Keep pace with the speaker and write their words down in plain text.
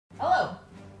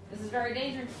This is Very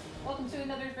Dangerous. Welcome to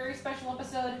another very special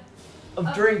episode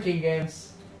of Drinking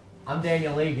Games. I'm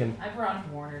Daniel Egan. I'm Veronica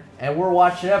Warner. And we're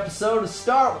watching episode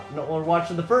of we're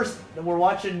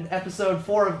watching episode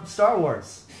 4 of Star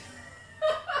Wars.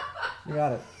 You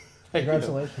got it.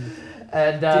 Congratulations.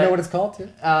 And do you know what it's called too?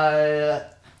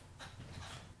 A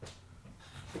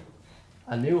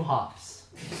New Hops.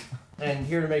 And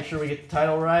here to make sure we get the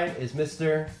title right is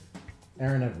Mr.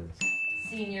 Aaron Edwards,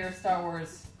 Senior Star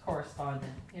Wars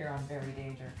correspondent here on Very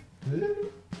Danger. I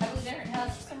believe Aaron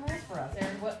has some rules for us.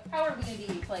 Aaron, how are we going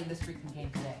to be playing this drinking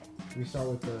game today? We start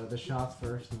with the shots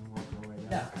first and work our way down.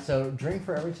 No. So drink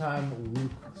for every time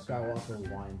Luke Skywalker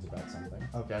whines about something.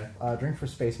 Okay. Drink for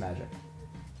space magic.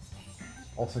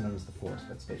 Also known as the Force,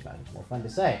 but space magic's more fun to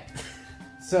say.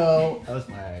 So That was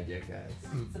my idea, guys.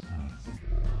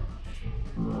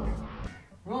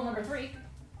 Rule number 3.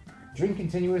 drink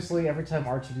continuously every time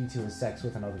R2-D2 has sex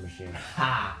with another machine.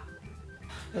 Ha!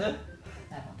 I don't know.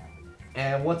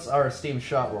 And what's our esteemed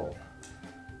shot roll?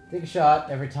 Take a shot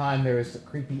every time there is a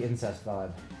creepy incest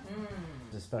vibe.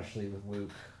 Especially with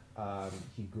Luke.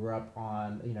 He grew up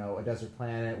on, a desert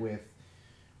planet with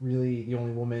really the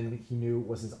only woman he knew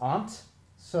was his aunt.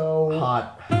 So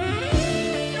Hot.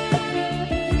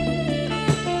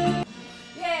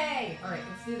 Yay! Alright,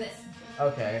 let's do this.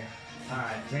 Okay.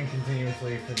 Alright. drink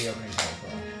continuously for the opening title.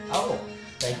 Oh,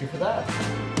 thank you for that.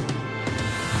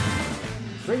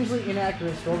 Strangely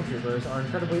inaccurate stormtroopers are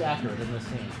incredibly accurate in this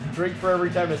scene. Drink for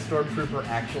every time a stormtrooper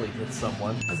actually hits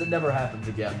someone, because it never happens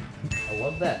again. I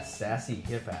love that sassy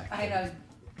hip action. I know.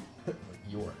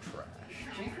 You're trash.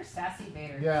 Drink for Sassy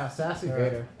Vader. Yeah, sassy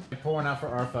Vader. Pour one out for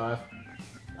R5.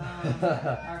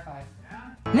 R5.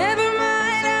 Never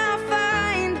mind, I'll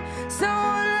find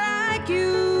someone like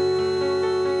you.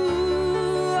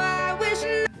 I wish.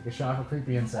 Take a shot for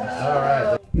creepy incest.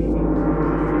 Alright.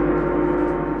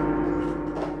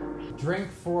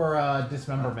 Drink for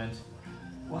dismemberment.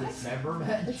 What?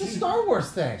 Dismemberment? It's a Star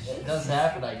Wars thing. It does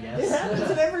happen, I guess. It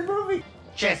happens in every movie.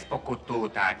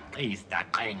 Cespocututa, Krista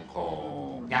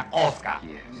Krenko. Yeah, Oscar.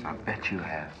 Yes, I bet you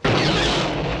have.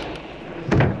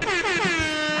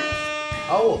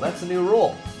 Oh, that's a new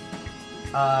rule.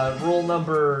 Rule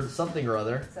number something or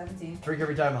other. 17. Drink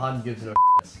every time Han gives no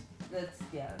shits. That's,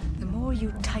 yeah. The more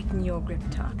you tighten your grip,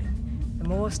 target, the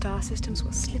more star systems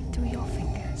will slip through your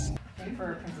fingers. Drink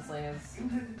for Princess Leia's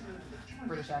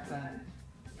British accent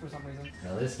for some reason.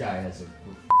 Now this guy has a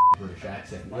British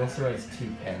accent. He also has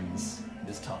 2 pens in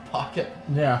his top pocket.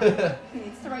 Yeah. He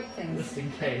needs to write things. Just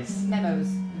in case.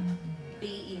 Memos.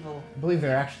 Be evil. I believe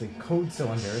they're actually code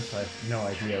cylinders, so I have no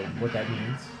idea what that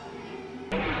means.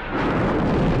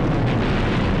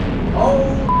 Oh!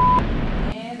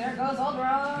 And there goes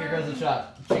Aldra. Here goes a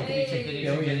shot. Chickadee, chickadee, chickadee,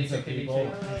 Billions of chickadee, people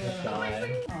chickadee. just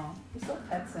died. Oh, he still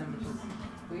pets him, which is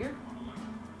weird.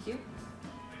 Cute.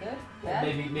 Good. Bad.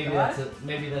 Maybe Good? that's it.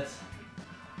 Maybe that's.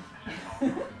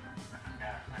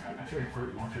 Drink for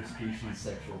interspecies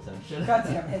sexual tension. God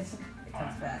damn it. It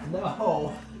comes back.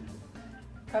 No.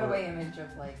 Cutaway image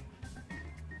of like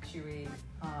Chewie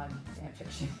on fan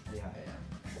fiction. Yeah,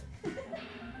 I am.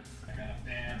 I got a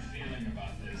bad feeling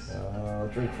about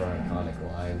this. Drink for iconic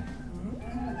line.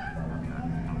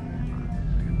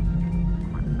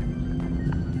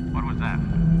 What was that?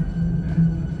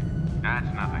 That's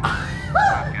nothing.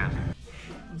 Stop guessing.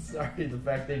 I'm sorry, the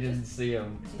fact they didn't see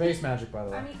him. Space magic, by the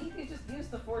way. I mean, he could just use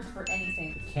the Force for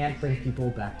anything. Can't bring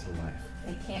people back to life.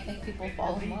 They can't make people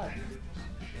fall in love.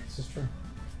 This is true.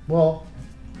 Well,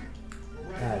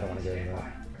 I don't want to get into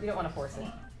that. You don't want to force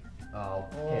it. Oh,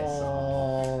 piss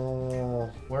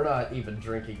off. We're not even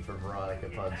drinking for Veronica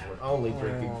puns. We're only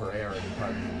drinking for Aaron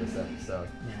puns in this episode.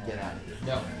 Get out of here.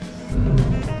 No.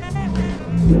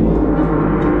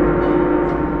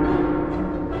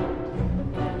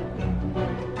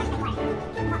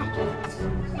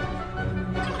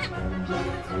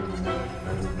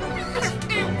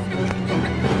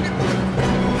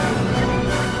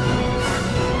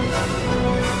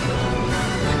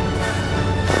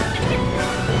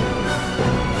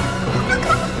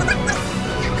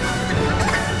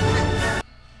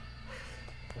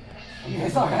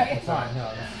 It's alright. It's fine,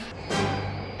 no.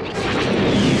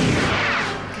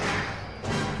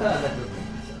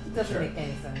 It doesn't make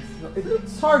any sense.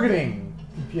 It's targeting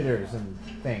computers and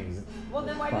things. Well,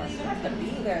 then why do they even have to be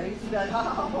there? They should be like,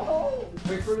 oh,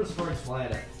 Drink for destroyed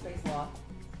planet. space law.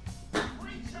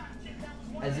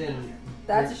 As in.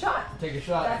 That's a shot. Take a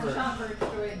shot That's for. a shot for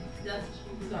destroyed Death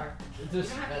Star.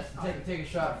 Just take a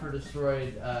shot for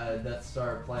destroyed Death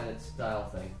Star planet style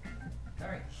thing.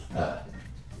 Alright.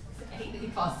 I hate that you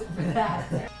paused it for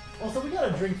that. Also, we got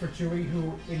a drink for Chewie,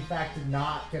 who in fact did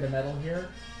not get a medal here.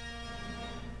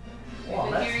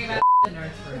 We've been hearing about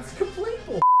It's complete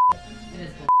bull. It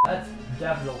is bull. That's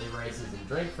definitely racism.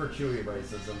 Drink for Chewie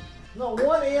racism. No,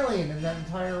 one alien in that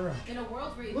entire room. In a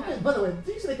world where you Look have... at, by the way,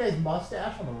 do you see that guy's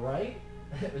mustache on the right?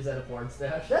 Is that a porn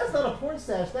stash? That's not a porn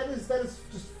stash. That is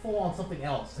just full on something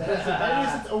else. That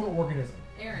is its own organism.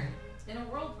 Aaron, in a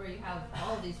world where you have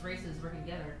all of these races working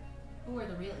together, who are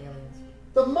the real aliens?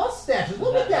 The mustaches.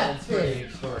 Look at that That's pretty thing.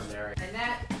 extraordinary. And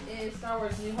that is Star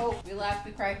Wars New Hope. We laughed,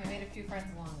 we cried, we made a few friends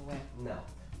along the way. No.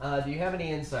 Do you have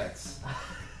any insights?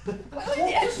 You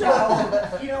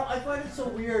know, I find it so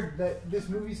weird that this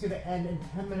movie's going to end and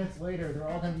 10 minutes later they're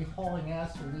all going to be hauling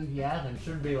ass to leave Yavin.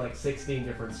 Should be like 16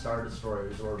 different Star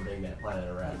Destroyers orbiting that planet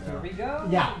around now. Here we go.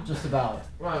 Yeah, just about.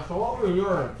 Right, so what were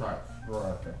your insights?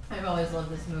 I've always loved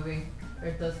this movie.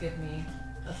 It does give me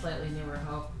a slightly newer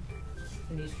hope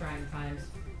in these trying times.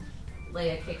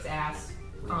 Leia kicks ass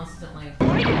constantly.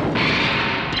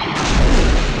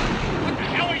 What the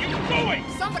hell are you doing?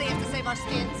 Somebody has to save our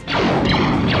skins.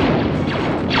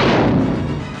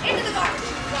 Into the garbage,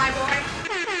 fly boy.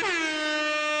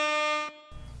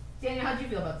 Daniel, how'd you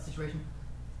feel about the situation?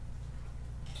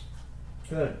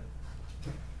 Good.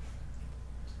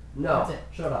 No, That's it.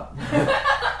 shut up.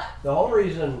 The whole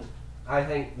reason I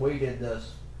think we did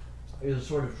this is a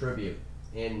sort of tribute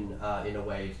in a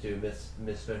way to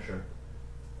Miss Fisher.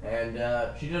 And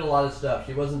she did a lot of stuff.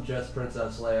 She wasn't just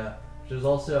Princess Leia. She was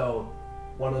also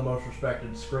one of the most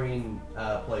respected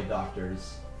screenplay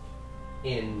doctors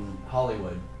in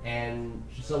Hollywood. And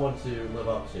she's someone to live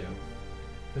up to.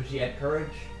 Because she had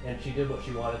courage, and she did what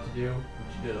she wanted to do, and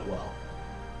she did it well.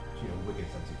 She had a wicked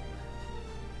sense of humor.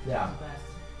 Yeah. The best.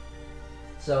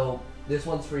 So, this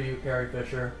one's for you, Carrie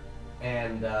Fisher.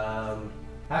 And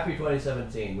happy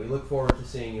 2017. We look forward to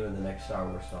seeing you in the next Star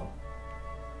Wars film.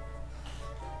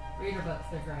 Read her books,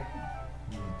 they're great.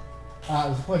 It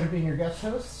was a pleasure being your guest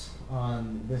host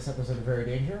on this episode of Very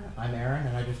Danger. I'm Aaron,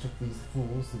 and I just took these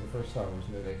fools to the first Star Wars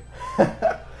movie.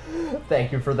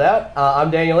 Thank you for that.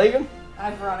 I'm Daniel Egan.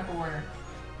 I'm Veronica Warner.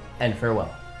 And farewell.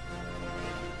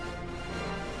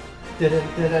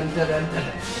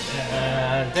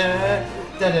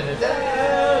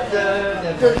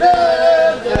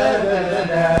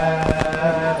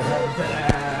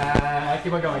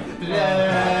 Keep on going.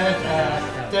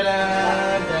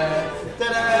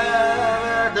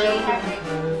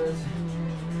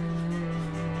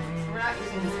 We're not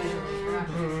using this visually. We're not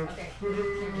using this. Okay.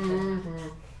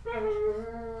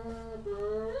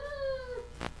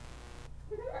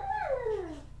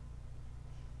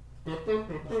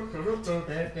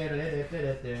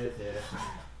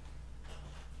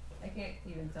 I can't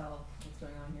even tell what's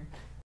going on here.